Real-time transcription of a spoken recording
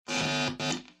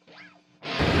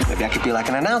Maybe I could be like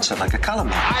an announcer, like a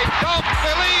columnist. I don't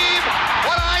believe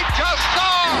what I just saw!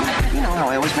 You know how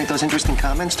I always make those interesting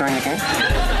comments during the game?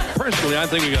 Personally, I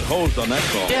think you got hosed on that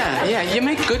call. Yeah, you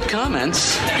make good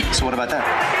comments. So what about that?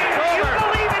 You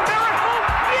believe in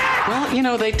miracles? Yes! Well, you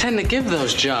know, they tend to give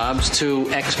those jobs to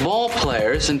ex-ball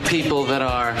players and people that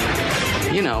are,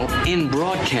 you know, in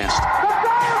broadcast.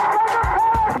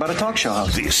 What about a talk show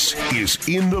host? This is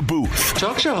In the Booth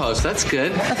Talk show host, that's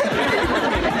good.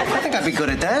 I think I'd be good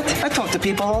at that. I talk to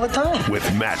people all the time. with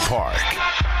Matt Park.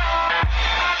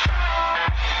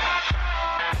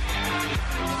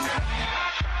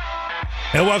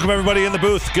 And welcome, everybody, in the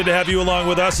booth. Good to have you along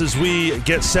with us as we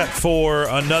get set for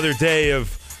another day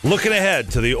of looking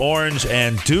ahead to the Orange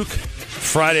and Duke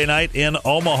Friday night in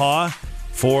Omaha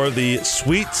for the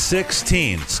Sweet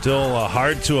 16. Still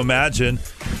hard to imagine.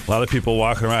 A lot of people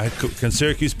walking around. Can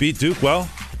Syracuse beat Duke? Well,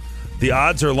 the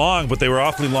odds are long, but they were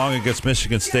awfully long against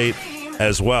Michigan State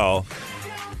as well.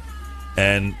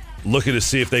 And looking to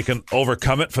see if they can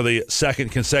overcome it for the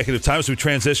second consecutive time. As we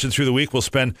transition through the week, we'll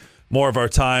spend more of our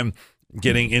time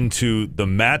getting into the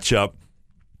matchup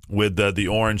with the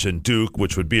Orange and Duke,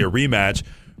 which would be a rematch.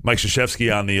 Mike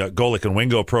Krzyzewski on the Golick and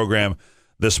Wingo program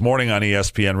this morning on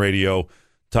ESPN Radio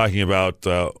talking about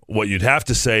what you'd have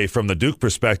to say from the Duke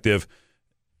perspective.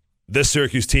 This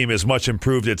Syracuse team is much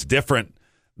improved. It's different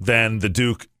than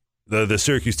the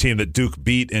Syracuse team that Duke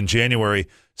beat in January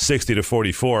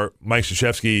 60-44. Mike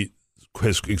Krzyzewski,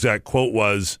 his exact quote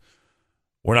was,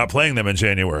 "We're not playing them in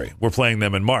January. We're playing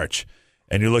them in March."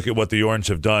 And you look at what the Orange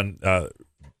have done,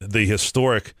 the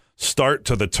historic start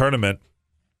to the tournament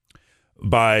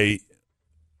by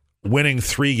winning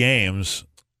 3 games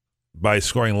by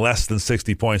scoring less than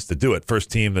 60 points to do it.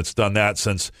 First team that's done that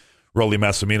since Rolly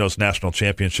Massimino's national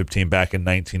championship team back in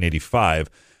 1985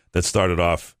 that started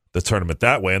off the tournament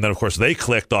that way. And then, of course, they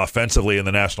clicked offensively in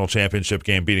the national championship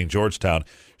game, beating Georgetown,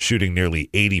 shooting nearly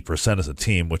 80% as a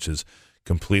team, which is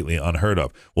completely unheard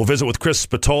of. We'll visit with Chris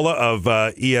Spatola of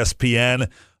ESPN,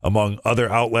 among other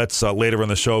outlets. Later in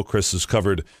the show, Chris has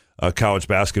covered college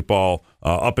basketball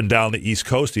up and down the East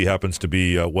Coast. He happens to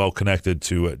be well connected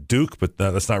to Duke, but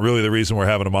that's not really the reason we're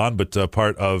having him on, but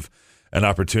part of an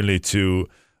opportunity to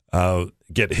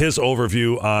get his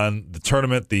overview on the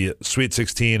tournament, the Sweet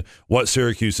 16, what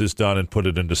Syracuse has done, and put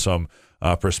it into some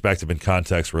perspective and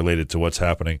context related to what's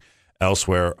happening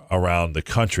elsewhere around the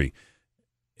country.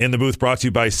 In the booth, brought to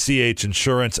you by CH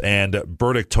Insurance and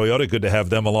Burdick Toyota. Good to have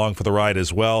them along for the ride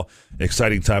as well. An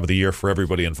exciting time of the year for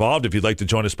everybody involved. If you'd like to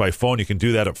join us by phone, you can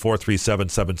do that at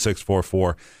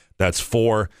 437-7644. That's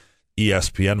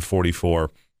 4ESPN44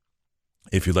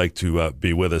 if you'd like to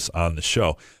be with us on the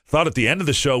show. Thought at the end of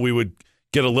the show we would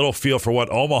get a little feel for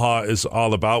what Omaha is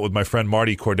all about with my friend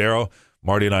Martie Cordaro.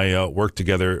 Martie and I worked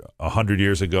together 100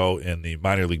 years ago in the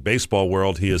minor league baseball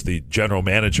world. He is the general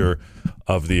manager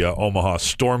of the Omaha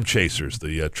Storm Chasers,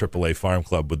 the AAA farm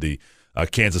club with the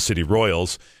Kansas City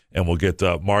Royals. And we'll get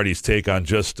Martie's take on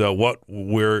just what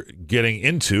we're getting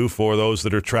into for those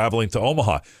that are traveling to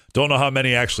Omaha. Don't know how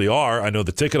many actually are. I know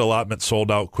the ticket allotment sold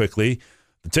out quickly.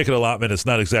 The ticket allotment is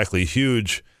not exactly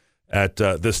huge at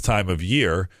this time of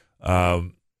year,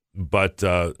 but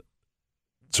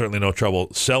certainly no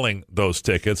trouble selling those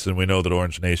tickets, and we know that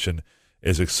Orange Nation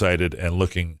is excited and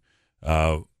looking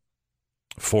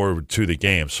forward to the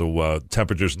game. So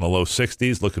temperatures in the low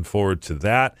 60s, looking forward to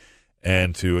that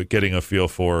and to getting a feel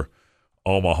for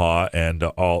Omaha and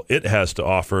all it has to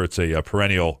offer. It's a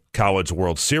perennial College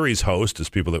World Series host, as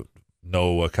people that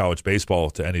know college baseball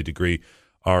to any degree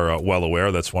are well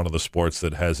aware. That's one of the sports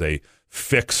that has a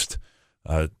fixed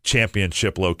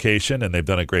championship location, and they've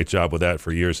done a great job with that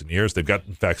for years and years. They've got,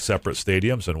 in fact, separate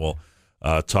stadiums, and we'll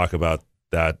talk about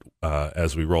that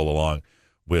as we roll along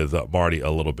with Martie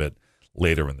a little bit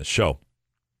later in the show.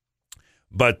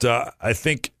 But I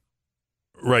think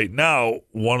right now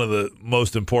one of the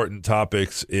most important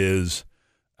topics is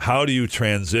how do you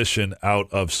transition out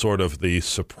of sort of the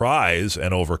surprise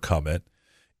and overcome it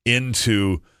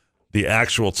into the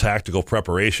actual tactical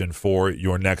preparation for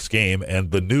your next game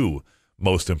and the new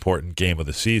most important game of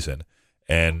the season.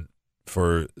 And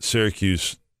for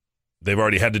Syracuse, they've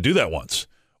already had to do that once.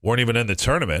 Weren't even in the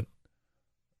tournament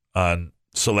on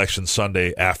Selection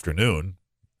Sunday afternoon.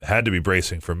 Had to be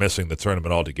bracing for missing the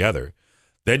tournament altogether.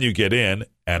 Then you get in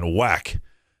and whack.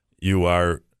 You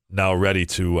are now ready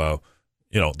to,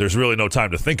 there's really no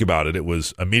time to think about it. It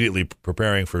was immediately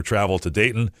preparing for travel to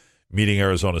Dayton, meeting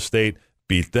Arizona State,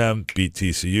 beat them, beat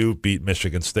TCU, beat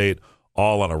Michigan State,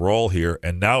 all on a roll here,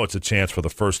 and now it's a chance for the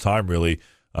first time, really,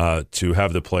 to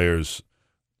have the players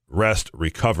rest,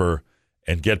 recover,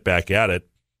 and get back at it.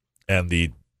 And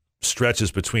the stretches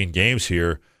between games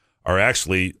here are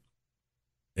actually,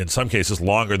 in some cases,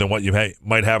 longer than what you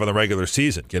might have in the regular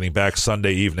season, getting back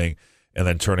Sunday evening and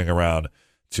then turning around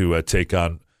to take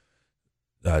on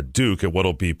Duke at what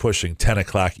will be pushing 10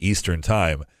 o'clock Eastern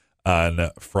time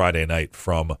on Friday night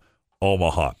from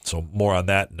Omaha. So more on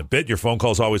that in a bit. Your phone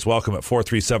call is always welcome at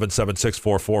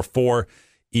 437-76444,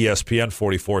 ESPN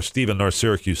 44. Steve in North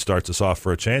Syracuse starts us off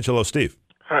for a change. Hello, Steve.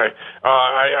 Hi.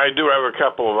 I do have a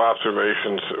couple of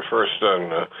observations. First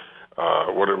on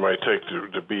what it might take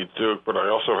to beat Duke, but I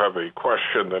also have a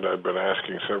question that I've been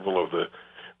asking several of the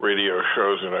radio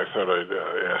shows, and I thought I'd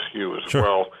ask you as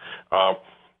well.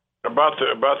 About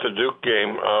the Duke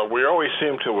game, we always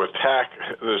seem to attack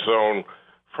the zone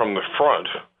from the front,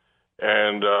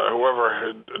 and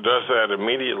whoever does that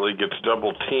immediately gets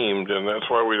double teamed, and that's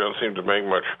why we don't seem to make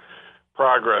much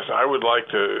progress. I would like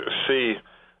to see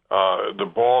the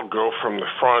ball go from the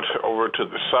front over to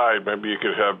the side. Maybe you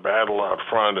could have Battle out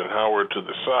front and Howard to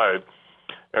the side,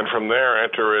 and from there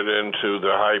enter it into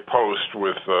the high post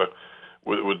with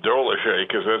Dolce,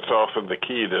 because that's often the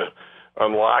key to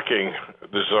unlocking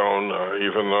the zone,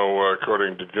 even though,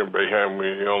 according to Jim Boeheim,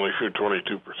 we only shoot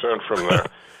 22% from there.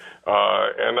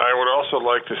 And I would also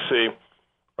like to see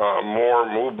more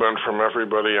movement from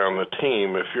everybody on the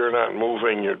team. If you're not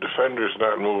moving, your defender's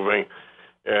not moving,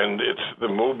 and it's the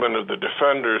movement of the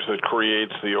defenders that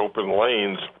creates the open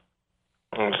lanes.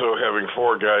 And so having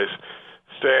four guys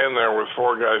stand there with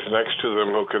four guys next to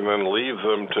them who can then leave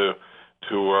them to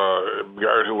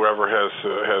guard whoever has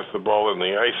the ball in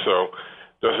the ISO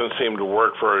doesn't seem to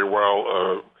work very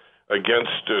well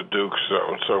against Duke's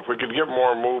zone. So if we could get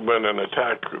more movement and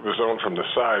attack the zone from the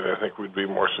side, I think we'd be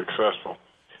more successful.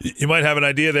 You might have an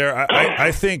idea there.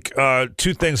 I think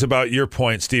two things about your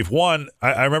point, Steve. One,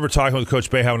 I remember talking with Coach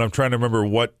Boeheim, and I'm trying to remember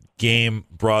what game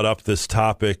brought up this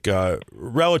topic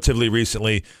relatively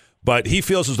recently, but he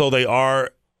feels as though they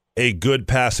are a good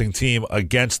passing team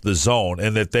against the zone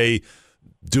and that they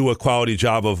do a quality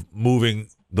job of moving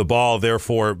the ball,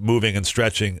 therefore moving and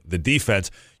stretching the defense.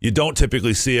 You don't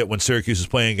typically see it when Syracuse is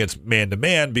playing against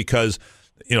man-to-man because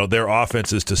their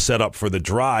offense is to set up for the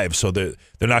drive, so they're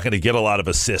not going to get a lot of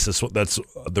assists. That's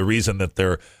the reason that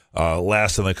they're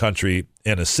last in the country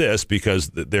in assists, because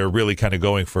they're really kind of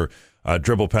going for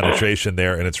dribble penetration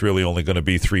there, and it's really only going to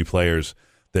be three players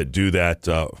that do that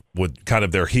with kind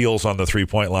of their heels on the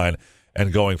three-point line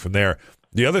and going from there.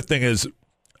 The other thing is,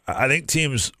 I think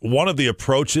teams, one of the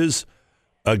approaches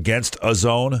against a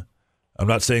zone, I'm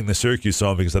not saying the Syracuse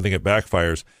zone because I think it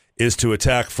backfires, is to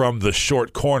attack from the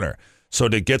short corner. So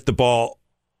to get the ball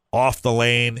off the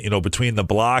lane, between the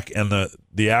block and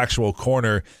the actual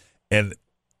corner, and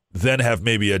then have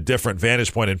maybe a different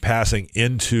vantage point in passing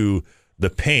into the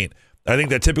paint. I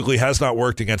think that typically has not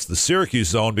worked against the Syracuse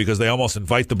zone because they almost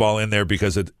invite the ball in there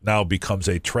because it now becomes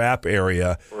a trap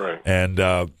area. Right. And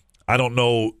I don't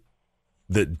know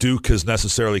that Duke has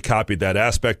necessarily copied that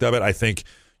aspect of it. I think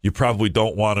you probably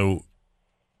don't want to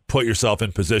put yourself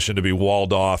in position to be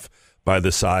walled off by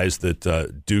the size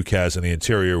that Duke has in the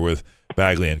interior with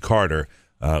Bagley and Carter,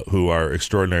 who are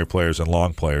extraordinary players and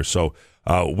long players. So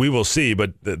we will see,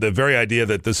 but the very idea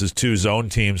that this is two zone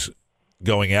teams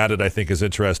going at it, I think, is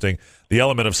interesting. The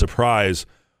element of surprise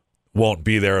won't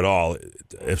be there at all.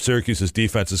 If Syracuse's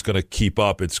defense is going to keep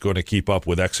up, it's going to keep up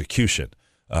with execution,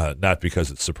 not because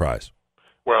it's surprise.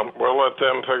 Well, we'll let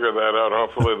them figure that out.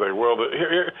 Hopefully they will.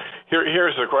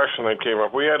 Here's the question that came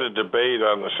up. We had a debate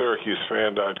on the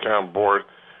SyracuseFan.com board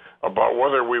about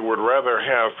whether we would rather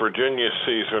have Virginia's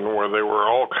season, where they were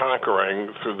all conquering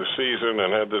through the season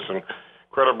and had this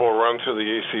incredible run to the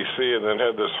ACC and then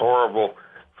had this horrible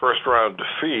first-round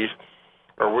defeat,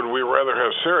 or would we rather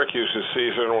have Syracuse's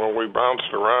season where we bounced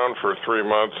around for 3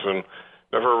 months and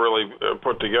never really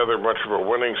put together much of a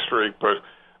winning streak, but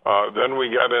then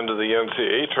we got into the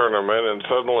NCAA tournament, and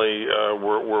suddenly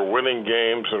we're winning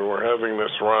games and we're having this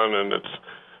run, and it's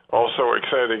also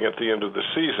exciting at the end of the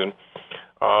season.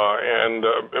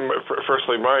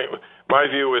 Firstly, my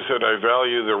view is that I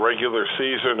value the regular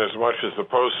season as much as the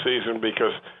postseason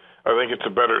because I think it's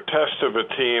a better test of a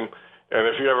team. And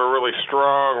if you have a really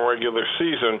strong regular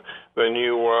season, then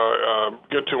you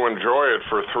get to enjoy it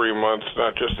for 3 months,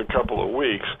 not just a couple of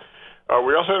weeks.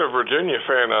 We also had a Virginia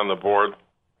fan on the board.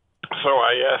 So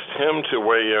I asked him to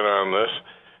weigh in on this,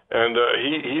 and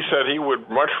he said he would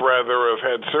much rather have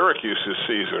had Syracuse's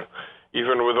season.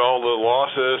 Even with all the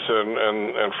losses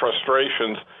and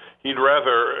frustrations, he'd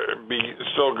rather be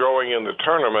still going in the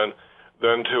tournament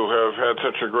than to have had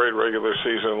such a great regular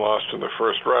season lost in the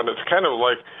first round. It's kind of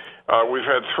like we've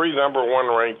had 3 number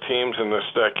 1 ranked teams in this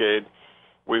decade.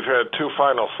 We've had 2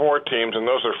 Final Four teams, and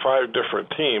those are 5 different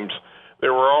teams. They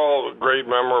were all great,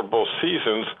 memorable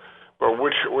seasons. But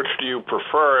which do you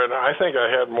prefer? And I think I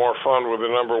had more fun with the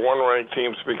number one ranked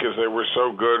teams because they were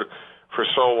so good for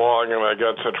so long, and I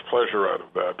got such pleasure out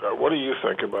of that. What do you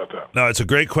think about that? No, it's a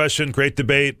great question, great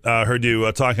debate. Heard you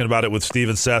talking about it with Steve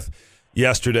and Seth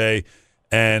yesterday,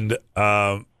 and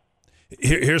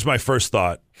here's my first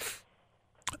thought.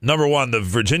 Number one, the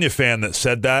Virginia fan that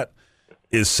said that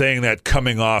is saying that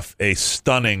coming off a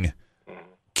stunning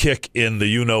kick in the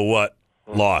you-know-what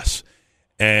loss.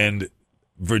 And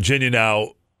Virginia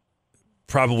now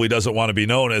probably doesn't want to be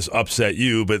known as upset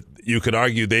you, but you could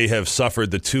argue they have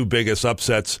suffered the two biggest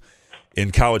upsets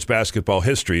in college basketball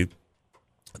history.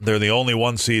 They're the only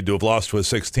one seed to have lost to a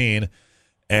 16,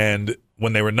 and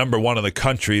when they were number one in the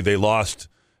country, they lost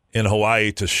in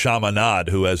Hawaii to Chaminade,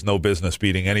 who has no business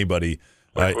beating anybody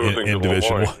in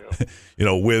Division One.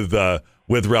 Yeah.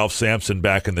 With Ralph Sampson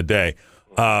back in the day.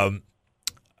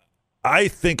 I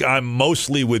think I'm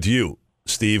mostly with you,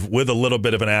 Steve, with a little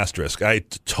bit of an asterisk. I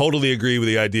totally agree with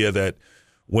the idea that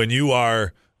when you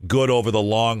are good over the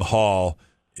long haul,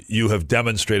 you have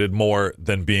demonstrated more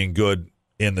than being good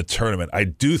in the tournament. I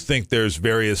do think there's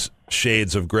various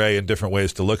shades of gray and different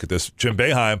ways to look at this. Jim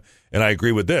Boeheim, and I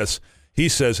agree with this, he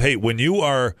says, hey, when you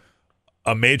are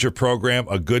a major program,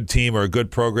 a good team or a good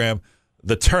program,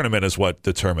 the tournament is what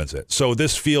determines it. So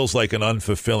this feels like an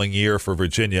unfulfilling year for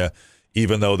Virginia,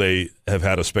 even though they have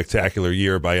had a spectacular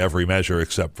year by every measure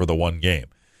except for the one game.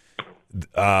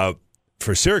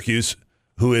 For Syracuse,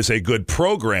 who is a good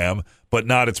program but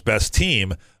not its best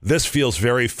team, this feels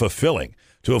very fulfilling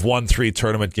to have won 3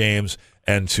 tournament games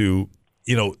and to,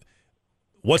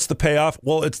 what's the payoff?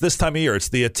 Well, it's this time of year. It's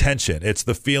the attention. It's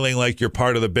the feeling like you're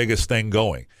part of the biggest thing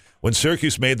going. When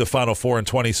Syracuse made the Final Four in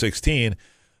 2016,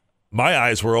 my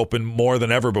eyes were open more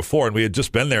than ever before, and we had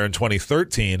just been there in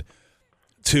 2013,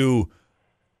 to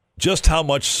just how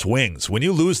much swings. When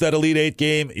you lose that Elite Eight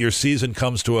game, your season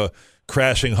comes to a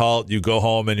crashing halt. You go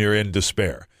home and you're in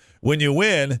despair. When you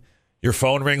win, your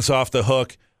phone rings off the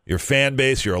hook. Your fan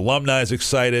base, your alumni is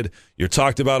excited. You're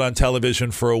talked about on television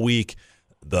for a week.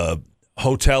 The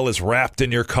hotel is wrapped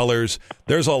in your colors.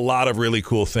 There's a lot of really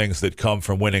cool things that come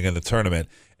from winning in the tournament,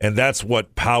 and that's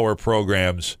what power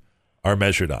programs are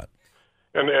measured on.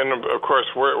 And of course,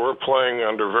 we're playing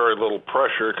under very little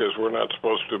pressure because we're not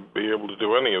supposed to be able to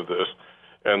do any of this.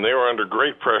 And they were under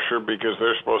great pressure because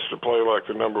they're supposed to play like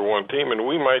the number one team, and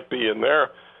we might be in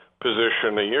their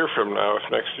position a year from now if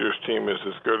next year's team is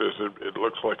as good as it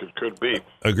looks like it could be.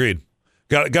 Agreed.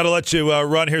 Got to let you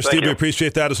run here, Steve. We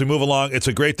appreciate that as we move along. It's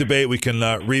a great debate. We can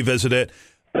revisit it.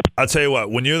 I'll tell you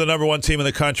what, when you're the number one team in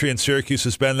the country, and Syracuse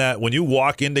has been that, when you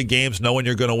walk into games knowing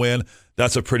you're going to win,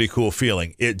 that's a pretty cool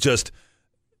feeling. It just,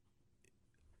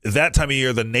 that time of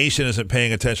year, the nation isn't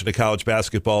paying attention to college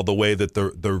basketball the way that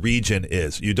the region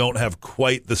is. You don't have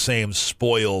quite the same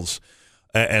spoils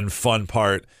and fun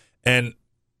part. And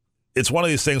it's one of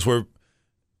these things where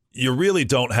you really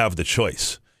don't have the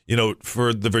choice.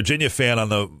 For the Virginia fan on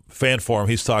the fan forum,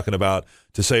 he's talking about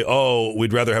to say, oh,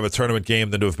 we'd rather have a tournament game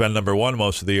than to have been number one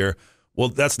most of the year. Well,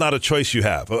 that's not a choice you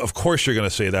have. Of course you're going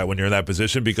to say that when you're in that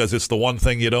position because it's the one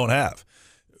thing you don't have.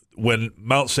 When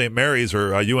Mount St. Mary's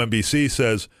or UMBC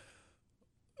says,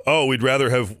 oh, we'd rather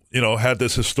have had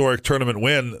this historic tournament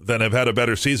win than have had a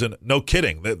better season, no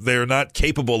kidding. They're not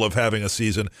capable of having a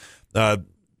season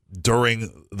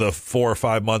during the 4 or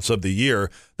 5 months of the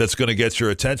year that's going to get your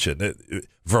attention.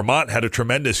 Vermont had a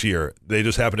tremendous year. They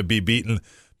just happened to be beaten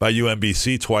by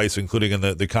UMBC twice, including in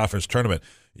the conference tournament.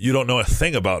 You don't know a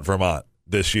thing about Vermont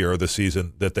this year or the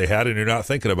season that they had, and you're not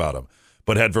thinking about them.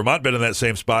 But had Vermont been in that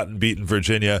same spot and beaten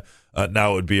Virginia,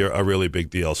 now it would be a really big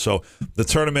deal. So the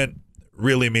tournament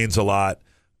really means a lot.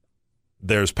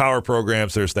 There's power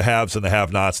programs. There's the haves and the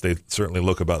have-nots. They certainly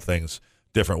look about things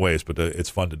different ways, but it's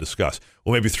fun to discuss.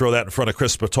 We'll maybe throw that in front of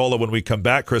Chris Spatola when we come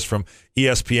back. Chris from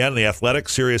ESPN, The Athletic,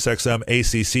 SiriusXM,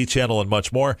 ACC channel, and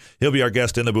much more. He'll be our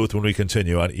guest in the booth when we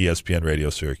continue on ESPN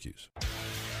Radio Syracuse.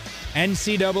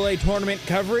 NCAA tournament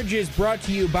coverage is brought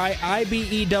to you by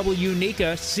IBEW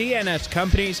Nika, CNS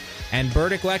Companies, and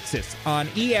Burdick Lexus on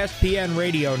ESPN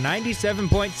Radio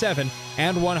 97.7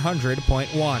 and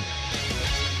 100.1.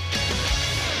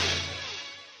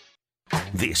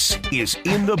 This is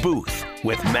In the Booth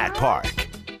with Matt Park.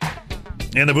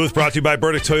 In the Booth brought to you by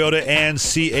Burdick Toyota and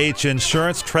CH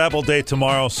Insurance. Travel day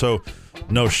tomorrow, so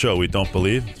no show, we don't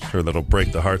believe. Sure, that'll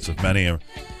break the hearts of many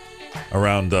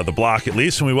around the block at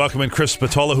least. And we welcome in Chris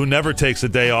Spatola, who never takes a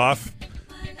day off.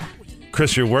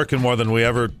 Chris, you're working more than we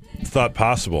ever thought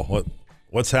possible.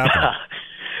 What's happening?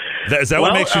 Is that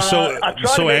what makes you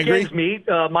so angry? Meet.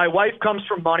 My wife comes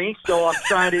from money, so I'm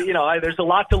trying to, there's a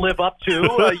lot to live up to.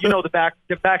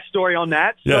 The backstory on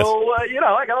that. Yes. So, I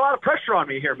got a lot of pressure on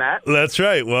me here, Matt. That's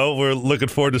right. Well, we're looking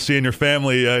forward to seeing your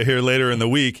family here later in the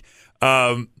week.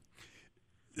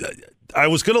 I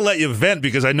was going to let you vent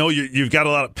because I know you've got a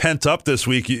lot of pent up this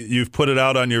week. You've put it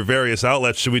out on your various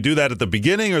outlets. Should we do that at the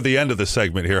beginning or the end of the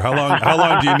segment here? How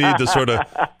long do you need to sort of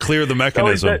clear the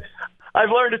mechanism? I've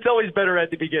learned it's always better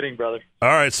at the beginning, brother. All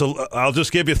right, so I'll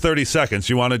just give you 30 seconds.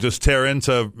 You want to just tear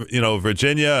into,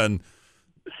 Virginia and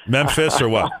Memphis or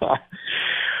what?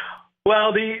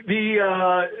 Well,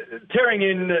 the tearing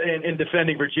in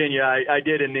defending Virginia, I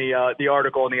did in the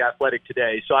article in The Athletic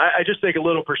today. So I just take a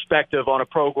little perspective on a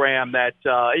program that,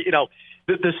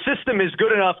 the system is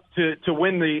good enough to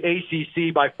win the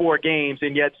ACC by 4 games,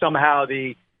 and yet somehow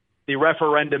the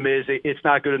referendum is it's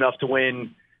not good enough to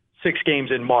win 6 games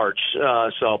in March.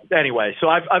 So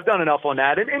I've done enough on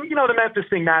that. And the Memphis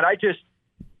thing, Matt,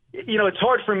 it's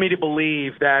hard for me to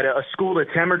believe that a school that's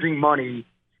hemorrhaging money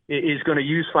is going to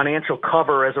use financial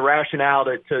cover as a rationale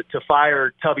to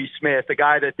fire Tubby Smith, the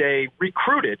guy that they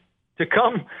recruited to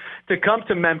come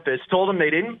to Memphis, told them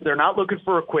they're not looking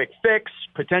for a quick fix,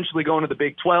 potentially going to the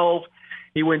Big 12.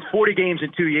 He wins 40 games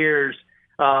in 2 years.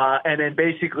 And then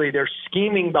basically they're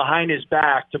scheming behind his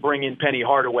back to bring in Penny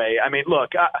Hardaway. I mean,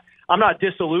 look, I'm not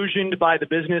disillusioned by the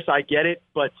business. I get it,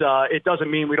 but it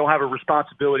doesn't mean we don't have a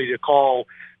responsibility to call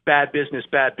bad business.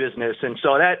 And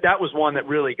so that was one that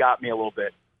really got me a little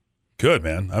bit. Good,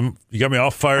 man. You got me all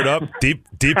fired up. Deep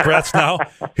breaths now.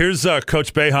 Here's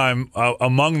Coach Boeheim.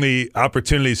 Among the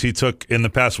opportunities he took in the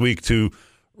past week to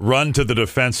run to the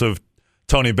defense of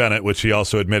Tony Bennett, which he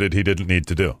also admitted he didn't need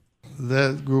to do.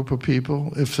 That group of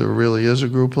people, if there really is a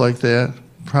group like that,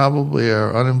 probably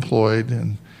are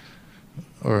unemployed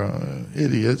or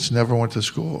idiots, never went to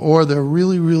school, or they're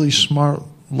really, really smart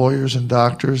lawyers and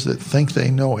doctors that think they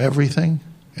know everything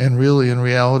and really, in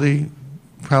reality,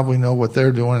 probably know what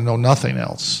they're doing and know nothing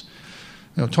else.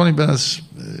 Tony Bennett's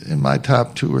in my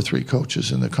top 2 or 3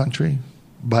 coaches in the country,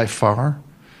 by far.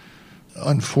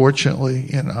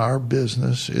 Unfortunately, in our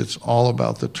business, it's all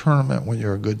about the tournament when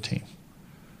you're a good team.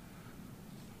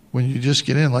 When you just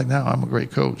get in, like now, I'm a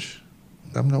great coach.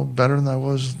 I'm no better than I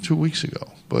was 2 weeks ago.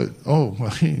 But,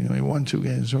 he won 2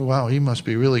 games. Oh, wow, he must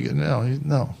be really good.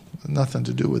 No, nothing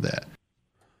to do with that.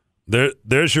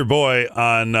 There's your boy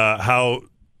on how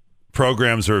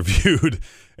programs are viewed,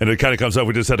 and it kind of comes up.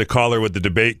 We just had a caller with the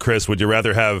debate, Chris. Would you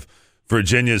rather have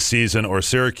Virginia's season or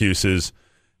Syracuse's?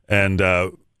 And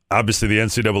obviously the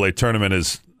NCAA tournament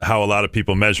is how a lot of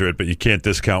people measure it, but you can't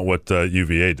discount what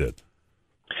UVA did.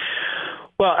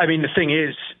 Well, the thing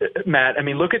is, Matt,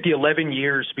 look at the 11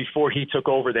 years before he took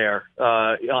over there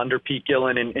under Pete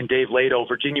Gillen and Dave Lato.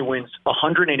 Virginia wins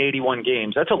 181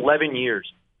 games. That's 11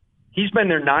 years. He's been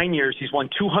there 9 years. He's won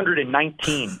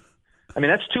 219.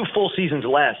 That's 2 full seasons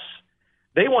less.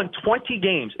 They won 20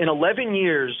 games. In 11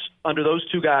 years under those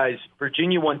 2 guys,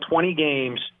 Virginia won 20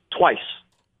 games twice.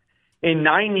 In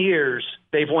 9 years,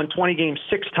 they've won 20 games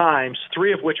 6 times,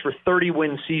 3 of which were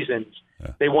 30-win seasons.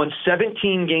 Yeah. They won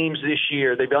 17 games this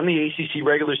year. They've done the ACC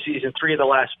regular season 3 of the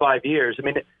last 5 years.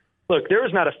 Look, there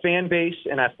is not a fan base,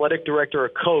 an athletic director, or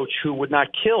coach who would not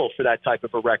kill for that type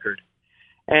of a record.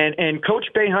 And Coach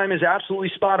Boeheim is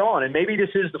absolutely spot on. And maybe this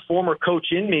is the former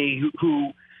coach in me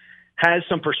who has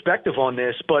some perspective on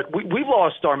this, but we've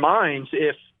lost our minds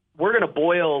if we're going to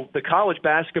boil the college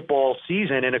basketball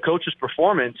season and a coach's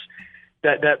performance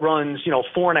that runs,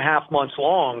 4.5 months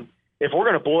long. If we're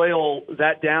going to boil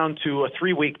that down to a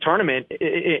 3-week tournament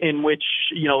in which,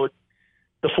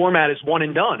 the format is one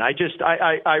and done,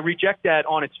 I reject that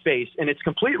on its face, and it's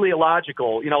completely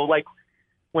illogical. Like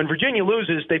when Virginia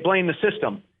loses, they blame the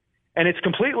system. And it's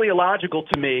completely illogical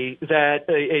to me that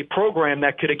a program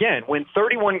that could, again, win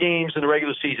 31 games in the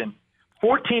regular season,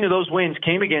 14 of those wins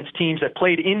came against teams that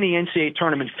played in the NCAA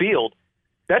tournament field.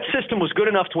 That system was good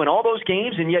enough to win all those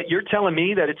games, and yet you're telling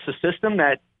me that it's the system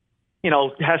that,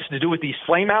 has to do with these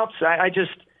flameouts?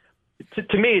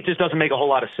 To me, it just doesn't make a whole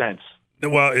lot of sense.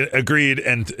 Well, agreed,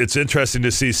 and it's interesting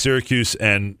to see Syracuse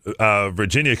and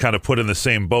Virginia kind of put in the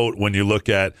same boat when you look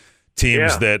at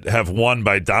teams that have won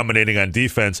by dominating on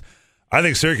defense. I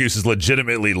think Syracuse is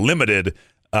legitimately limited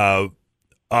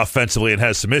offensively and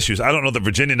has some issues. I don't know that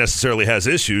Virginia necessarily has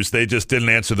issues. They just didn't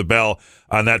answer the bell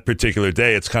on that particular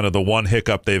day. It's kind of the one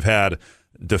hiccup they've had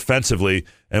defensively,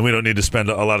 and we don't need to spend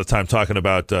a lot of time talking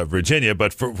about Virginia.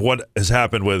 But for what has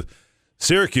happened with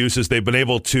Syracuse is they've been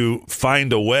able to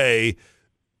find a way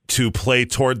to play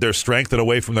toward their strength and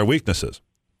away from their weaknesses.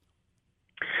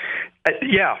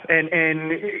 Yeah,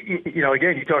 and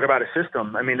again, you talk about a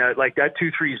system. I mean, like that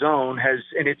 2-3 zone has,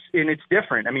 and it's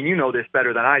different. I mean, you know this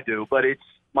better than I do, but it's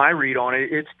my read on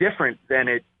it. It's different than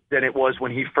it was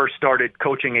when he first started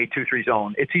coaching a 2-3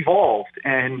 zone. It's evolved,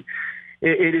 and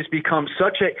it has become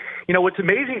such a. What's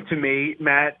amazing to me,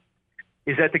 Matt,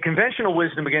 is that the conventional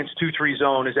wisdom against 2-3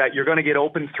 zone is that you're going to get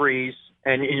open threes,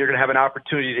 and you're going to have an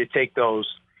opportunity to take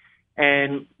those.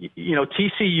 And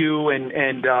TCU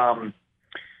and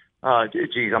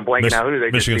I'm blanking out. Who did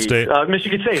they Michigan just State. beat?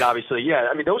 Michigan State, obviously. Yeah,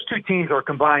 I mean those two teams are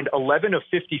combined 11 of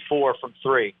 54 from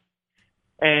three.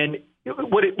 And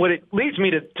what it leads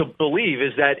me to believe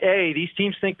is that these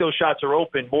teams think those shots are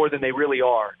open more than they really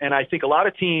are. And I think a lot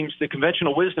of teams, the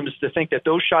conventional wisdom is to think that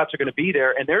those shots are going to be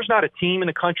there. And there's not a team in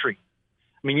the country,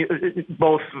 I mean,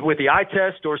 both with the eye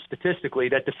test or statistically,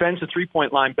 that defends the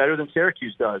 3-point line better than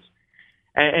Syracuse does.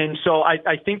 And so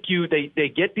I think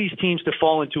they get these teams to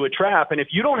fall into a trap. And if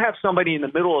you don't have somebody in the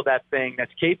middle of that thing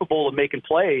that's capable of making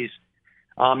plays,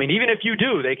 and even if you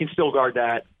do, they can still guard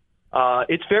that.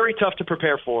 It's very tough to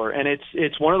prepare for. And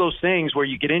it's one of those things where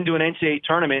you get into an NCAA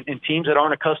tournament and teams that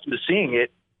aren't accustomed to seeing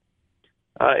it,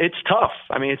 it's tough.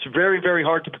 I mean, it's very, very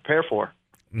hard to prepare for.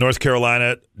 North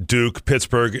Carolina, Duke,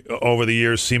 Pittsburgh over the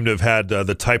years seem to have had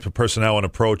the type of personnel and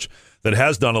approach that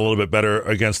has done a little bit better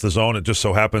against the zone. It just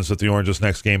so happens that the Orange's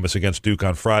next game is against Duke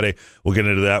on Friday. We'll get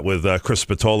into that with Chris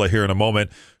Spatola here in a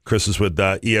moment. Chris is with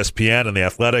ESPN and The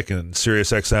Athletic and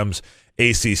SiriusXM's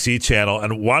ACC channel.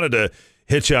 And wanted to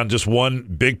hit you on just one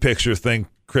big picture thing,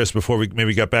 Chris, before we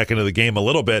maybe got back into the game a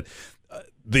little bit.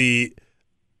 The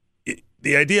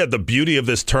idea, the beauty of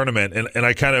this tournament, and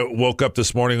I kind of woke up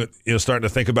this morning, starting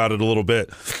to think about it a little bit.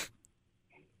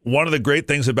 One of the great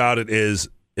things about it is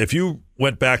if you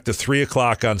went back to 3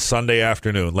 o'clock on Sunday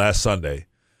afternoon, last Sunday,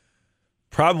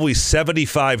 probably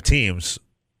 75 teams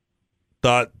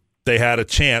thought they had a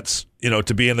chance,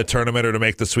 to be in the tournament or to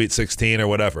make the Sweet 16 or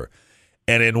whatever.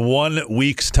 And in 1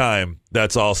 week's time,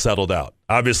 that's all settled out.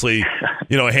 Obviously,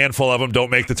 a handful of them don't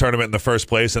make the tournament in the first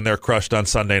place, and they're crushed on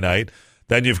Sunday night.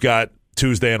 Then you've got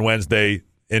Tuesday and Wednesday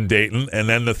in Dayton, and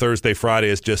then the Thursday, Friday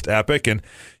is just epic. And,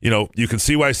 you can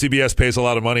see why CBS pays a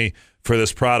lot of money for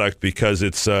this product because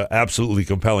it's absolutely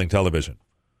compelling television.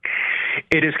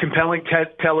 It is compelling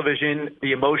television.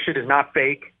 The emotion is not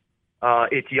fake.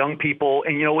 It's young people,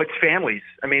 and it's families.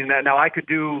 I mean, now I could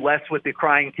do less with the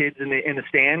crying kids in the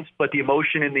stands, but the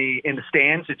emotion in the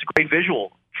stands, it's a great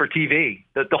visual for TV.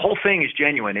 The whole thing is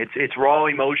genuine. It's raw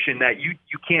emotion that you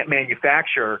can't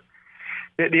manufacture.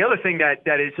 The other thing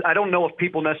that is, I don't know if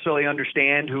people necessarily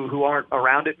understand who aren't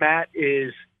around it, Matt,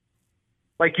 is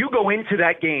like you go into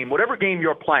that game, whatever game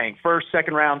you're playing, first,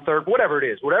 second round, third, whatever it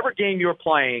is, whatever game you're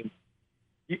playing,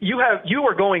 you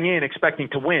are going in expecting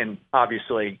to win,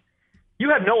 obviously.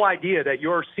 You have no idea that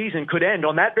your season could end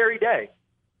on that very day.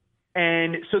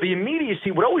 And so the immediacy,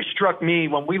 what always struck me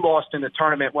when we lost in the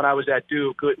tournament when I was at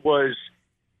Duke, it was,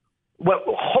 well,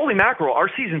 holy mackerel, our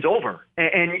season's over.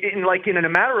 And in a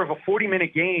matter of a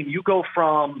 40-minute game, you go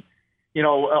from, a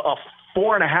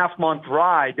 4.5-month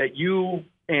ride that you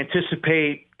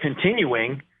anticipate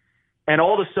continuing, and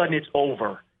all of a sudden it's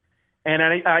over. And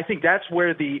I think that's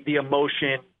where the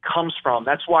emotion comes from.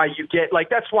 That's why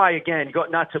that's why, again,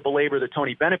 not to belabor the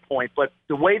Tony Bennett point, but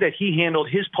the way that he handled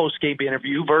his post-game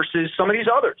interview versus some of these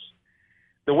others.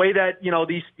 The way that,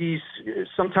 these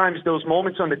sometimes those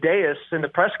moments on the dais in the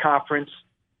press conference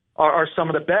are some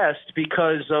of the best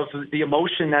because of the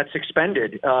emotion that's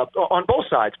expended on both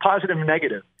sides, positive and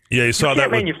negative. Yeah, you saw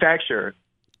that with manufacture.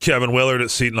 Kevin Willard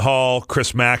at Seton Hall,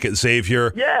 Chris Mack at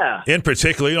Xavier. Yeah. In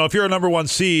particular, if you're a number one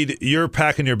seed, you're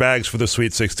packing your bags for the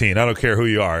Sweet 16. I don't care who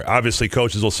you are. Obviously,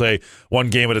 coaches will say one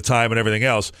game at a time and everything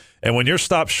else. And when you're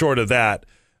stopped short of that,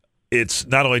 it's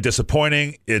not only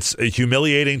disappointing, it's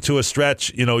humiliating to a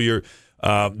stretch.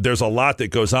 There's a lot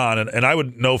that goes on, and I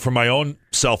would know from my own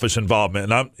selfish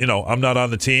involvement. And I'm not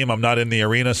on the team, I'm not in the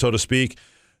arena, so to speak.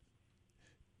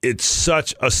 It's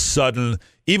such a sudden.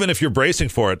 Even if you're bracing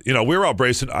for it, we were all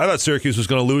bracing. I thought Syracuse was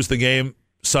going to lose the game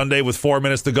Sunday with 4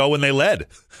 minutes to go when they led.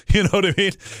 You know what I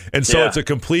mean? And so It's a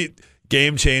complete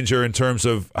game changer in terms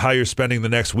of how you're spending the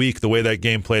next week. The way that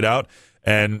game played out,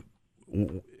 and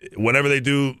whenever they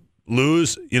do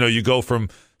lose, you go from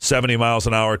 70 miles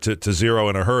an hour to zero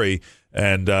in a hurry.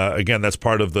 And again, that's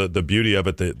part of the beauty of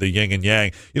it, the yin and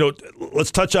yang.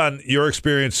 Let's touch on your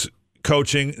experience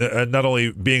coaching, not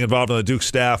only being involved in the Duke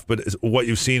staff, but what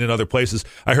you've seen in other places.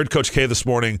 I heard Coach K this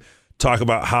morning talk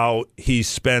about how he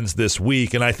spends this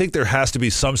week, and I think there has to be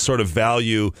some sort of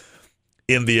value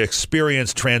in the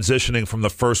experience transitioning from the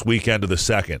first weekend to the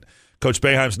second. Coach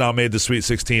Boeheim's now made the Sweet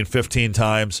 16 15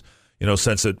 times,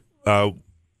 since it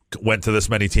went to this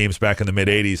many teams back in the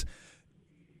mid-'80s.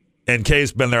 And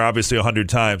Kay's been there obviously 100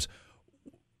 times.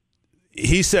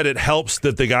 He said it helps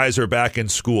that the guys are back in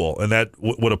school, and that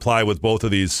would apply with both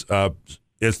of these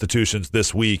institutions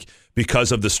this week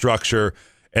because of the structure,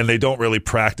 and they don't really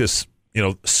practice,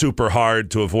 super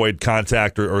hard to avoid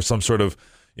contact or some sort of,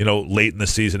 late in the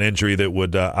season injury that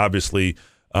would obviously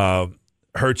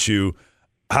hurt you.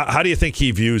 How do you think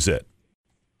he views it?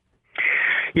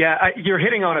 Yeah, you're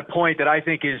hitting on a point that I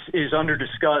think is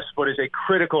under-discussed, but is a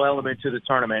critical element to the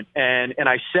tournament. And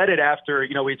I said it after,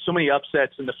 we had so many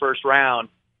upsets in the first round,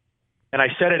 and I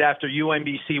said it after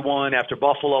UMBC won, after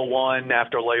Buffalo won,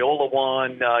 after Loyola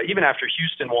won, even after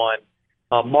Houston won,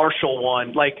 Marshall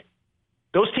won. Like,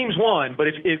 those teams won, but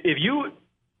if you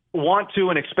want to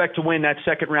and expect to win that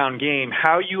second-round game,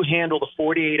 how you handle the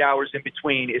 48 hours in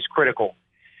between is critical.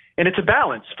 And it's a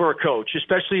balance for a coach,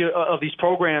 especially of these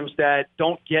programs that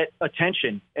don't get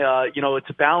attention. It's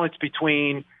a balance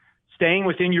between staying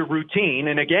within your routine.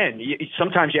 And again,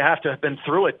 sometimes you have to have been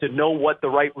through it to know what the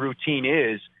right routine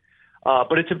is.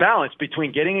 But it's a balance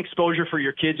between getting exposure for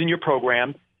your kids in your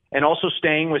program and also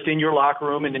staying within your locker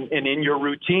room and in your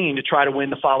routine to try to win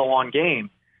the follow-on game.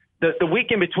 The week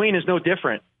in between is no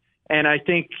different. And I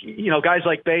think, guys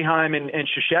like Boeheim and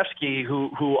Krzyzewski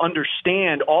who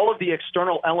understand all of the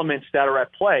external elements that are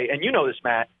at play. And you know this,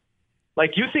 Matt.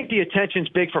 Like, you think the attention's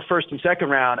big for first and second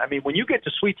round. I mean, when you get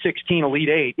to Sweet 16, Elite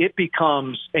 8, it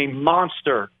becomes a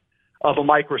monster of a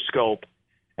microscope.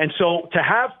 And so to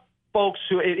have folks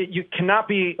you cannot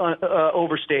be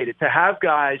overstated, to have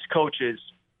guys, coaches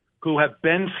who have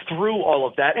been through all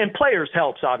of that, and players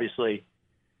helps, obviously.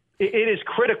 It is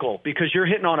critical because you're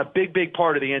hitting on a big, big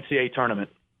part of the NCAA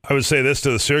tournament. I would say this to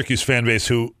the Syracuse fan base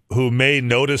who may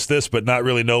notice this but not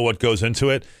really know what goes into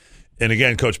it. And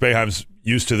again, Coach Boeheim's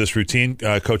used to this routine,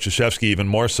 Coach Krzyzewski even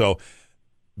more so.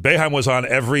 Boeheim was on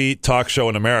every talk show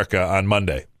in America on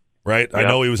Monday, right? Yep. I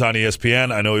know he was on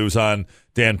ESPN. I know he was on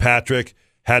Dan Patrick,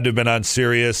 had to have been on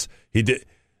Sirius. He did.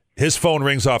 His phone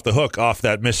rings off the hook off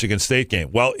that Michigan State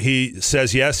game. Well, he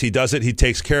says yes, he does it, he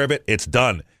takes care of it, it's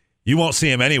done. You won't see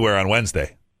him anywhere on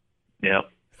Wednesday. Yeah.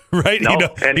 Right? No.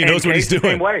 He knows what he's doing. The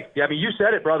same way. Yeah, I mean, you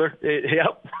said it, brother.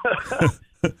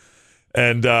 Yep.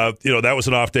 And, that was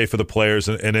an off day for the players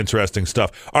and interesting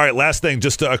stuff. All right, last thing,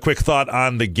 just a quick thought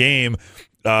on the game.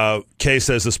 Kay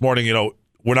says this morning,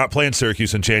 we're not playing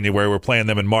Syracuse in January. We're playing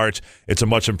them in March. It's a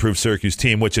much improved Syracuse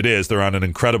team, which it is. They're on an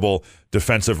incredible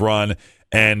defensive run.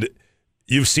 And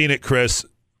you've seen it, Chris.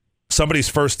 Somebody's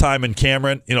first time in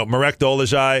Cameron, Marek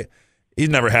Dolezaj, he's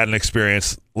never had an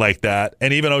experience like that.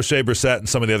 And even O'Shea Brissett and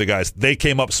some of the other guys, they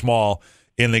came up small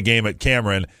in the game at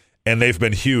Cameron, and they've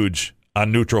been huge on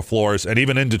neutral floors, and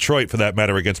even in Detroit, for that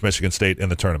matter, against Michigan State in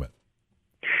the tournament.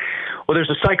 Well, there's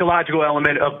a psychological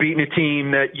element of beating a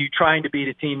team that you trying to beat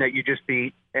a team that you just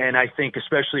beat. And I think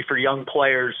especially for young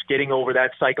players, getting over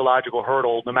that psychological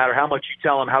hurdle, no matter how much you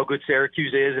tell them how good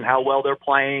Syracuse is and how well they're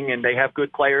playing and they have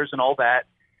good players and all that,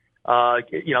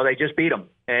 they just beat them.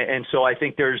 And so I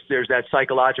think there's that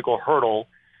psychological hurdle.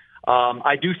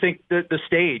 I do think the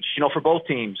stage, for both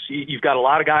teams, you've got a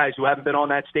lot of guys who haven't been on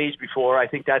that stage before. I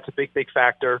think that's a big, big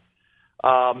factor.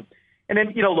 And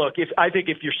then, look,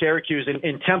 if you're Syracuse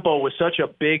and tempo was such a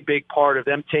big, big part of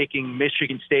them taking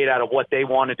Michigan State out of what they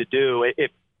wanted to do.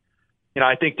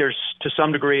 I think there's, to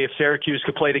some degree, if Syracuse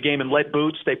could play the game in lead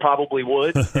boots, they probably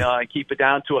would and keep it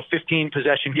down to a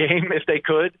 15-possession game if they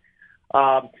could.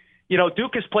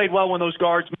 Duke has played well when those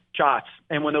guards make shots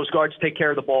and when those guards take care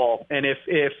of the ball. And if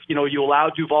you allow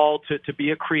Duval to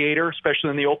be a creator,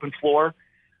 especially in the open floor,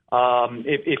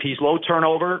 if he's low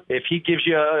turnover, if he gives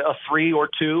you a 3 or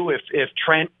 2, if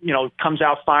Trent, comes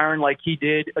out firing like he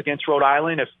did against Rhode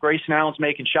Island, if Grayson Allen's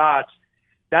making shots,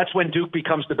 that's when Duke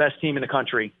becomes the best team in the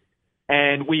country.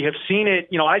 And we have seen it.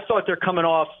 I thought they're coming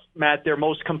off, Matt, their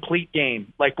most complete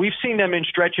game. Like, we've seen them in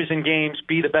stretches in games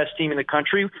be the best team in the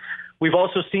country. We've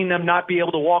also seen them not be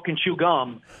able to walk and chew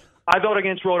gum. I thought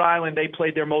against Rhode Island they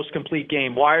played their most complete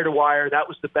game, wire to wire. That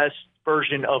was the best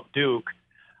version of Duke.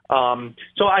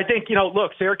 So I think,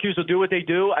 look, Syracuse will do what they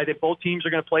do. I think both teams are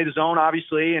going to play the zone,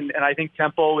 obviously, and I think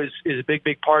tempo is a big,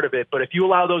 big part of it. But if you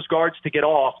allow those guards to get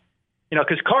off,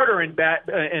 because Carter and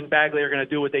Bagley are going to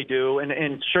do what they do,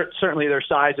 and certainly their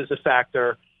size is a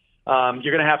factor. You're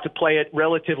going to have to play it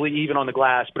relatively even on the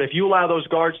glass. But if you allow those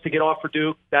guards to get off for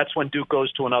Duke, that's when Duke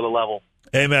goes to another level.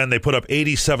 Amen. They put up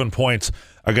 87 points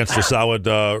against a solid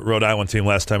Rhode Island team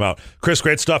last time out. Chris,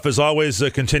 great stuff as always.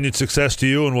 Continued success to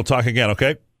you, and we'll talk again,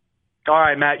 okay? All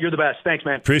right, Matt. You're the best. Thanks,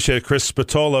 man. Appreciate it. Chris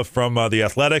Spatola from The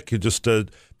Athletic, who just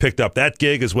picked up that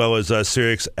gig, as well as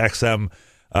SiriusXM,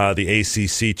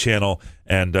 the ACC channel.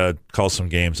 and call some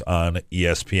games on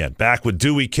ESPN. Back with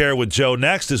Do We Care with Joe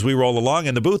next as we roll along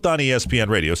in the booth on ESPN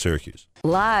Radio Syracuse.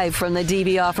 Live from the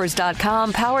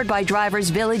DBOffers.com, powered by Drivers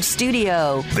Village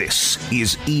Studio. This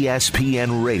is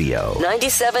ESPN Radio.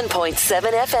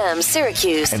 97.7 FM,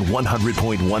 Syracuse. And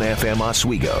 100.1 FM,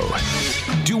 Oswego.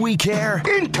 Do we care?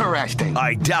 Interesting.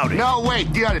 I doubt it. No,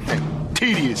 wait, the other thing.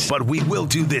 Tedious. But we will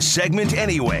do this segment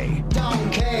anyway.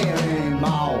 Don't care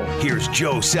anymore. Here's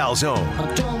Joe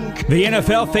Salzone. The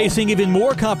NFL facing even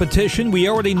more competition. We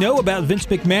already know about Vince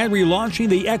McMahon relaunching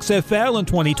the XFL in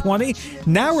 2020.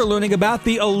 Now we're learning about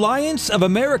the Alliance of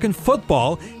American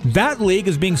Football. That league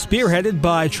is being spearheaded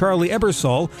by Charlie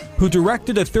Ebersol, who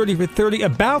directed a 30 for 30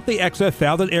 about the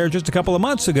XFL that aired just a couple of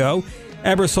months ago.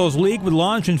 Ebersol's league would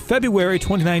launch in February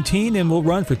 2019 and will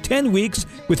run for 10 weeks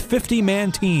with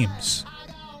 50-man teams.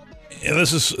 Yeah,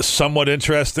 this is somewhat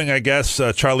interesting, I guess.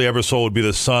 Charlie Ebersol would be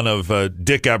the son of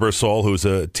Dick Ebersol, who's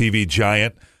a TV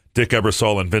giant. Dick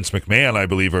Ebersol and Vince McMahon, I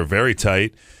believe, are very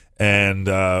tight. And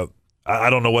I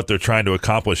don't know what they're trying to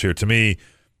accomplish here. To me,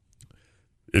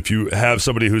 if you have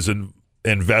somebody who's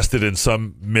invested in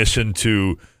some mission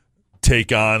to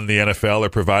take on the NFL or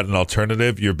provide an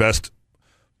alternative, you're best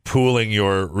pooling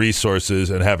your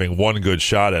resources and having one good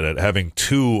shot at it. Having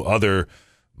two other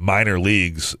minor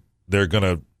leagues, they're going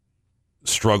to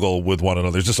struggle with one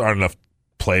another. There just aren't enough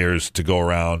players to go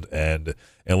around, and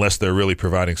unless they're really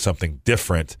providing something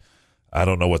different, I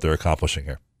don't know what they're accomplishing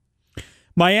here.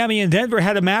 Miami and Denver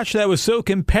had a match that was so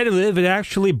competitive it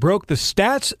actually broke the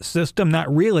stats system.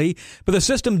 Not really, but the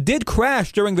system did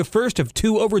crash during the first of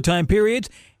two overtime periods,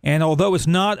 and although it's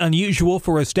not unusual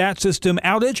for a stat system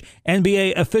outage,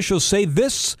 NBA officials say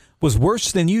this was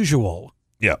worse than usual.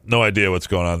 Yeah, no idea what's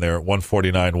going on there.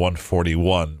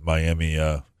 149-141,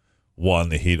 Miami won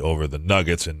the Heat over the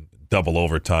Nuggets in double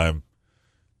overtime.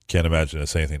 Can't imagine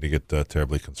it's anything to get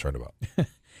terribly concerned about.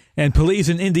 And police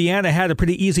in Indiana had a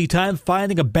pretty easy time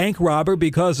finding a bank robber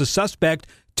because the suspect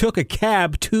took a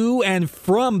cab to and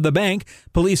from the bank.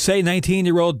 Police say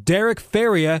 19-year-old Derek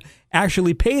Faria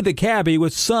actually paid the cabbie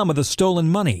with some of the stolen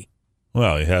money.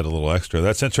 Well, he had a little extra.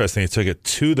 That's interesting. He took it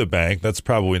to the bank. That's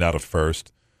probably not a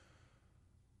first.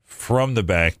 From the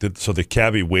bank, so the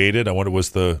cabbie waited. I wonder, was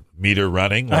the meter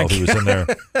running while he was in there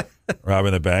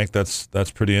robbing the bank? That's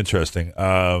pretty interesting.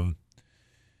 So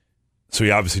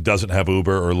he obviously doesn't have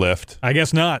Uber or Lyft. I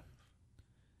guess not.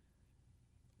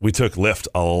 We took Lyft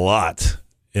a lot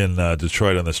in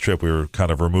Detroit on this trip. We were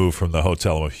kind of removed from the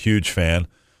hotel. I'm a huge fan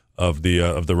of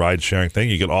the ride sharing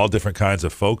thing. You get all different kinds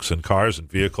of folks and cars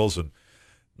and vehicles, and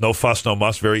no fuss, no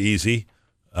muss. Very easy.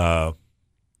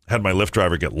 Had my Lyft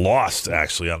driver get lost,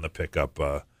 actually, on the pickup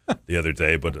the other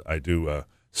day, but I do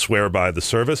swear by the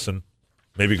service and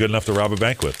maybe good enough to rob a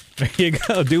bank with. There you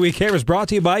go. Do We Care is brought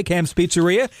to you by Cam's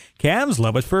Pizzeria. Cam's,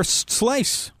 love it first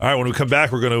slice. All right, when we come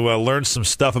back, we're going to learn some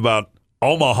stuff about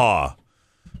Omaha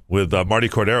with Martie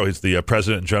Cordaro. He's the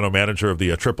president and general manager of the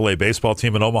AAA baseball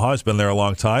team in Omaha. He's been there a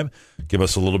long time. Give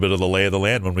us a little bit of the lay of the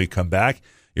land when we come back.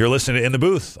 You're listening to In the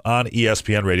Booth on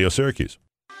ESPN Radio Syracuse.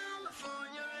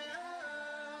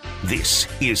 This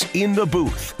is In the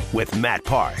Booth with Matt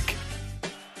Park.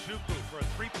 Chuku for a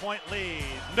three-point lead.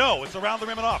 No, it's around the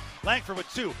rim and off. Langford with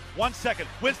 2. 1 second.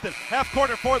 Winston, half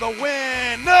quarter for the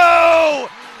win. No!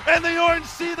 And the Orange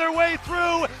see their way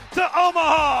through to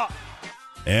Omaha.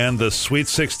 And the Sweet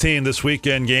 16 this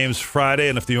weekend, games Friday.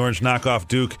 And if the Orange knock off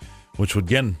Duke, which would,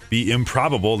 again, be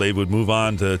improbable, they would move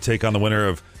on to take on the winner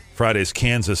of Friday's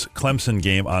Kansas-Clemson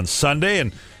game on Sunday.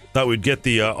 And thought we'd get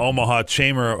the Omaha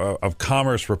Chamber of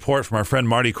Commerce report from our friend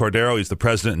Martie Cordaro. He's the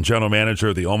president and general manager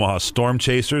of the Omaha Storm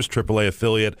Chasers, AAA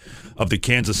affiliate of the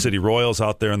Kansas City Royals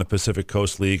out there in the Pacific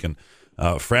Coast League.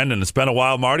 And friend, and it's been a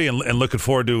while, Martie, and looking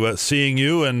forward to seeing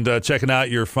you and checking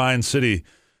out your fine city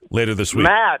later this week.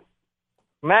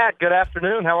 Matt, good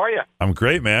afternoon. How are you? I'm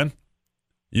great, man.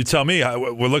 You tell me.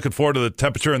 We're looking forward to the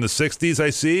temperature in the 60s,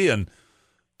 I see, and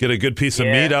get a good piece of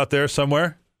meat out there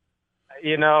somewhere.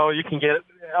 You know, you can get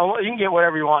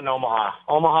whatever you want in Omaha.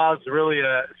 Omaha is really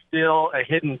still a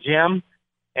hidden gem,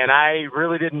 and I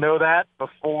really didn't know that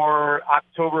before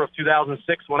October of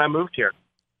 2006 when I moved here.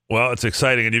 Well, it's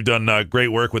exciting, and you've done great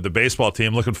work with the baseball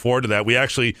team. Looking forward to that. We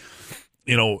actually,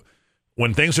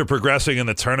 when things are progressing in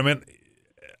the tournament,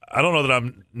 I don't know that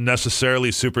I'm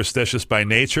necessarily superstitious by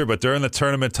nature, but during the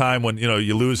tournament time when,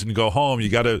 you lose and go home, you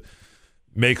got to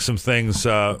make some things,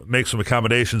 make some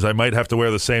accommodations. I might have to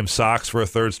wear the same socks for a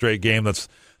third straight game.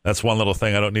 That's one little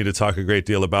thing I don't need to talk a great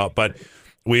deal about. But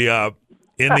we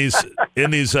in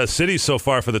these cities so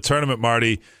far for the tournament,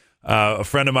 Martie, A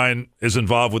friend of mine is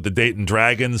involved with the Dayton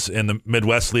Dragons in the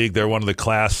Midwest League. They're one of the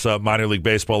class minor league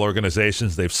baseball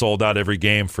organizations. They've sold out every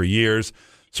game for years.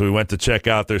 So we went to check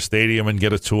out their stadium and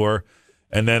get a tour.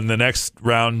 And then the next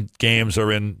round games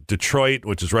are in Detroit,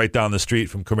 which is right down the street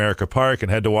from Comerica Park, and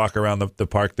had to walk around the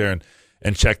park there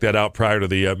and check that out prior to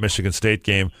the Michigan State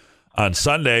game on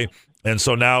Sunday. And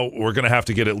so now we're going to have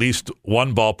to get at least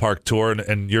one ballpark tour. And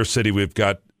in your city, we've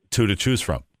got 2 to choose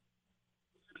from.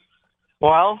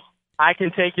 Well, I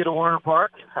can take you to Warner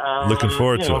Park. Looking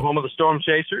forward to it. Home of the Storm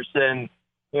Chasers. And,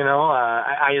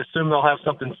 I assume they'll have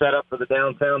something set up for the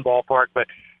downtown ballpark. But,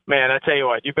 man, I tell you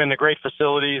what, you've been to great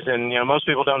facilities. And, most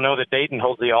people don't know that Dayton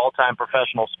holds the all-time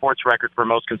professional sports record for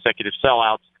most consecutive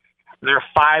sellouts. They're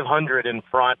 500 in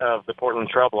front of the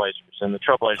Portland Trailblazers. And the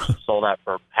Trailblazers have sold out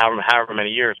for however many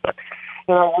years. But,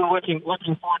 we're looking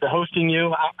forward to hosting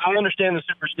you. I understand the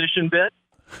superstition bit.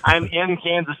 I'm in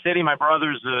Kansas City. My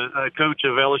brother's a coach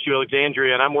of LSU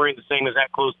Alexandria, and I'm wearing the same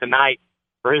exact clothes tonight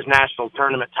for his national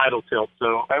tournament title tilt.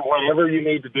 So whatever you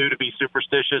need to do to be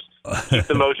superstitious, keep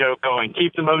the mojo going.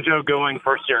 Keep the mojo going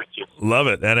for Syracuse. Love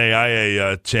it.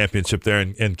 NAIA championship there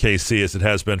in KC, as it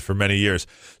has been for many years.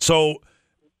 So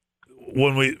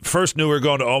when we first knew we were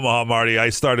going to Omaha, Marty, I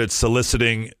started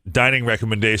soliciting dining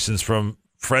recommendations from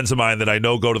friends of mine that I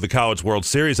know go to the College World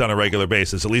Series on a regular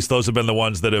basis. At least those have been the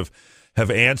ones that have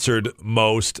answered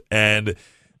most, and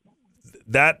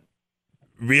that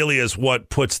really is what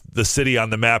puts the city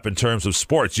on the map in terms of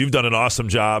sports. You've done an awesome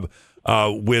job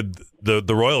with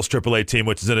the Royals AAA team,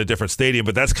 which is in a different stadium,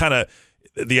 but that's kind of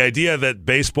the idea that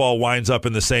baseball winds up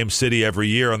in the same city every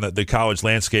year on the college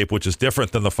landscape, which is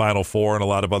different than the Final Four and a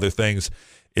lot of other things,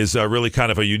 is really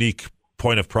kind of a unique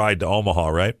point of pride to Omaha,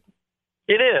 right?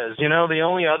 It is. The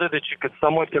only other that you could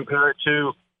somewhat compare it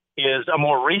to is a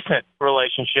more recent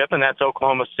relationship, and that's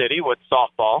Oklahoma City with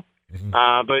softball. Mm-hmm.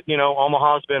 But,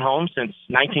 Omaha's been home since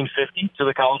 1950 to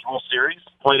the College World Series,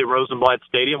 played at Rosenblatt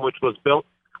Stadium, which was built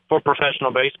for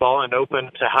professional baseball and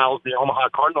opened to house the Omaha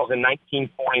Cardinals in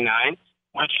 1949,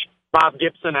 which Bob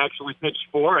Gibson actually pitched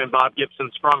for, and Bob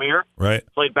Gibson's from here. Right.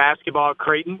 Played basketball at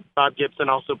Creighton. Bob Gibson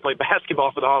also played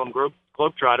basketball for the Harlem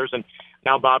Globetrotters, and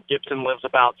now Bob Gibson lives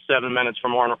about 7 minutes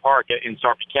from Warner Park in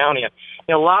Sarpy County. And,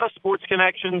 a lot of sports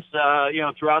connections,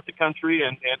 throughout the country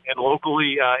and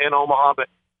locally in Omaha. But,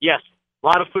 yes, a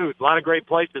lot of food, a lot of great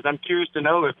places. I'm curious to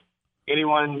know if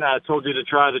anyone told you to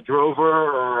try the Drover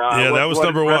or that was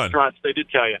number one. Restaurants they did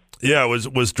tell you. Yeah,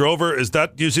 was Drover, is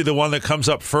that usually the one that comes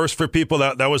up first for people?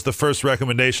 That was the first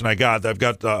recommendation I got. I've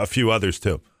got a few others,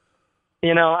 too.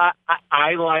 I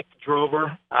like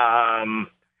Drover.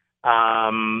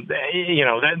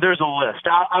 There's a list.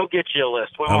 I'll get you a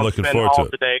list. I'm looking forward to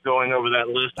it. Today going over that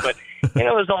list, but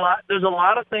there's a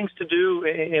lot of things to do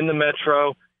in the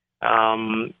metro.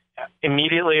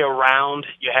 Immediately around,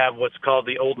 you have what's called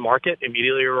the Old Market.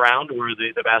 Immediately around where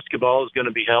the basketball is going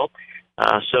to be held.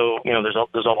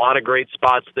 There's a lot of great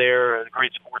spots there. A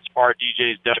great sports bar,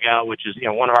 DJ's Dugout, which is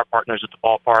one of our partners at the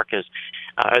ballpark, is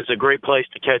a great place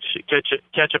to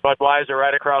catch a Budweiser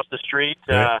right across the street.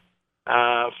 Right.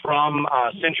 From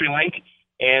CenturyLink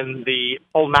and the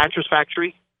Old Mattress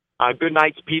Factory. Good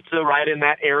Night's Pizza right in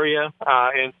that area.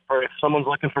 And if someone's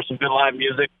looking for some good live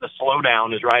music, the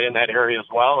Slowdown is right in that area as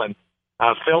well. And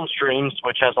Film Streams,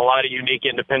 which has a lot of unique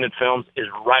independent films, is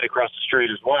right across the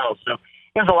street as well. So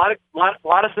there's a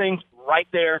lot of things right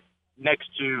there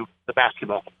next to the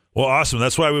basketball. Well, awesome.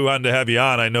 That's why we wanted to have you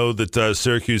on. I know that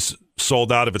Syracuse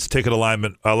sold out of its ticket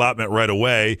allotment right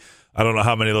away. I don't know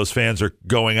how many of those fans are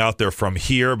going out there from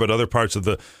here, but other parts of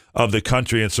the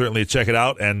country, and certainly check it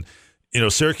out. And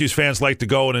Syracuse fans like to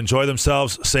go and enjoy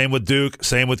themselves. Same with Duke.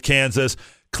 Same with Kansas.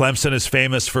 Clemson is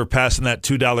famous for passing that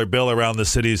 $2 bill around the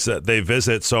cities that they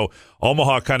visit. So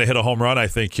Omaha kind of hit a home run, I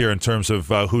think, here in terms of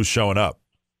who's showing up.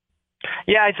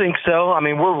 Yeah, I think so. I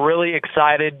mean, we're really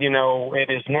excited. It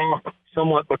has now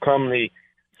somewhat become the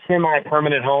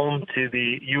semi-permanent home to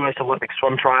the U.S. Olympic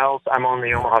swim trials. I'm on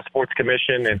the Omaha Sports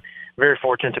Commission and very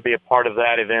fortunate to be a part of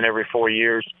that event every 4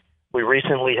 years. We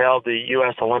recently held the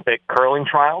U.S. Olympic curling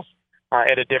trials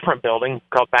at a different building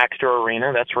called Baxter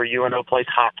Arena. That's where UNO plays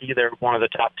hockey. They're one of the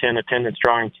top 10 attendance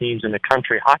drawing teams in the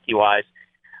country hockey-wise.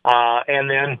 And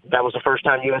then that was the first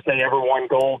time USA ever won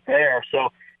gold there. So,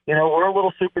 we're a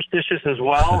little superstitious as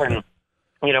well. And,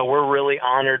 we're really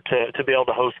honored to be able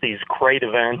to host these great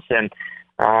events. And,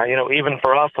 even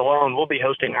for us alone, we'll be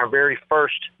hosting our very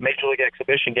first Major League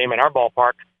Exhibition game in our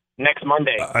ballpark next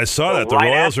Monday. I saw that. The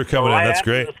Royals are coming in. That's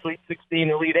great. The Sweet 16,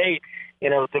 Elite 8.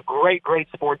 It's a great, great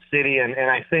sports city, and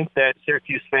I think that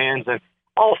Syracuse fans and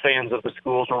all fans of the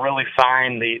schools will really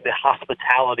find the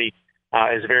hospitality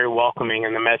is very welcoming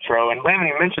in the metro. And we haven't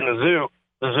even mentioned the zoo.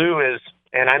 the zoo is,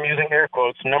 and I'm using air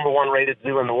quotes, number one rated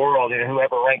zoo in the world,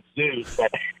 whoever ranks zoos.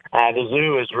 But the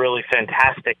zoo is really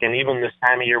fantastic. And even this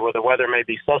time of year where the weather may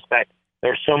be suspect,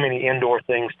 there's so many indoor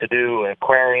things to do,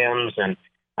 aquariums and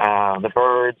the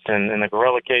birds and the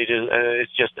gorilla cages.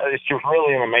 It's just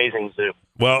really an amazing zoo.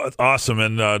 Well, it's awesome.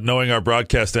 And knowing our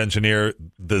broadcast engineer,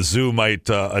 the zoo might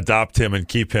adopt him and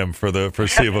keep him for the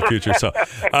foreseeable future. So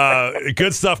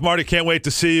good stuff, Marty. Can't wait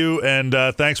to see you. And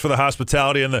thanks for the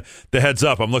hospitality and the heads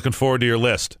up. I'm looking forward to your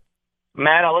list.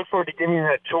 Matt, I look forward to giving you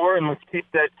that tour, and let's keep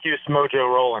that Cuse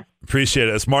mojo rolling. Appreciate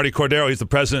it. It's Martie Cordaro. He's the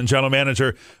president and general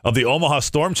manager of the Omaha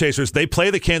Storm Chasers. They play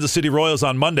the Kansas City Royals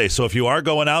on Monday, so if you are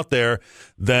going out there,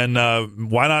 then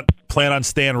why not plan on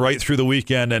staying right through the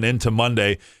weekend and into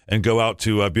Monday and go out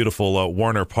to beautiful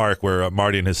Warner Park, where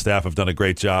Marty and his staff have done a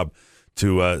great job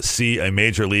to see a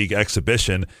Major League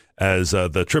exhibition, as the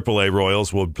AAA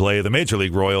Royals will play the Major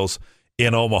League Royals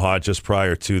in Omaha just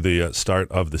prior to the start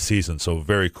of the season. So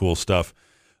very cool stuff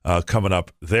coming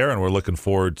up there, and we're looking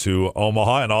forward to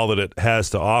Omaha and all that it has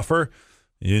to offer.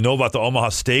 You know about the Omaha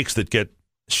steaks that get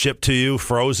shipped to you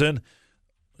frozen.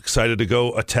 Excited to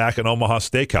go attack an Omaha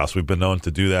steakhouse. We've been known to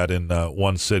do that in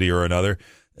one city or another,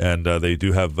 and they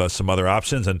do have some other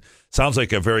options. And sounds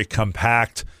like a very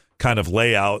compact kind of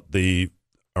layout. The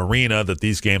arena that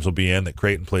these games will be in, that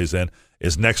Creighton plays in,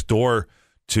 is next door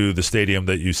to the stadium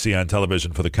that you see on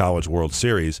television for the College World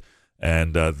Series,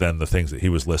 and then the things that he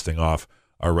was listing off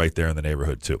are right there in the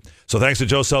neighborhood too. So thanks to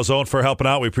Joe Salzone for helping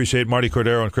out. We appreciate Martie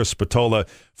Cordaro and Chris Spatola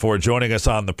for joining us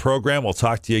on the program. We'll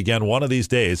talk to you again one of these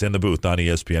days in the booth on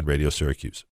ESPN Radio Syracuse.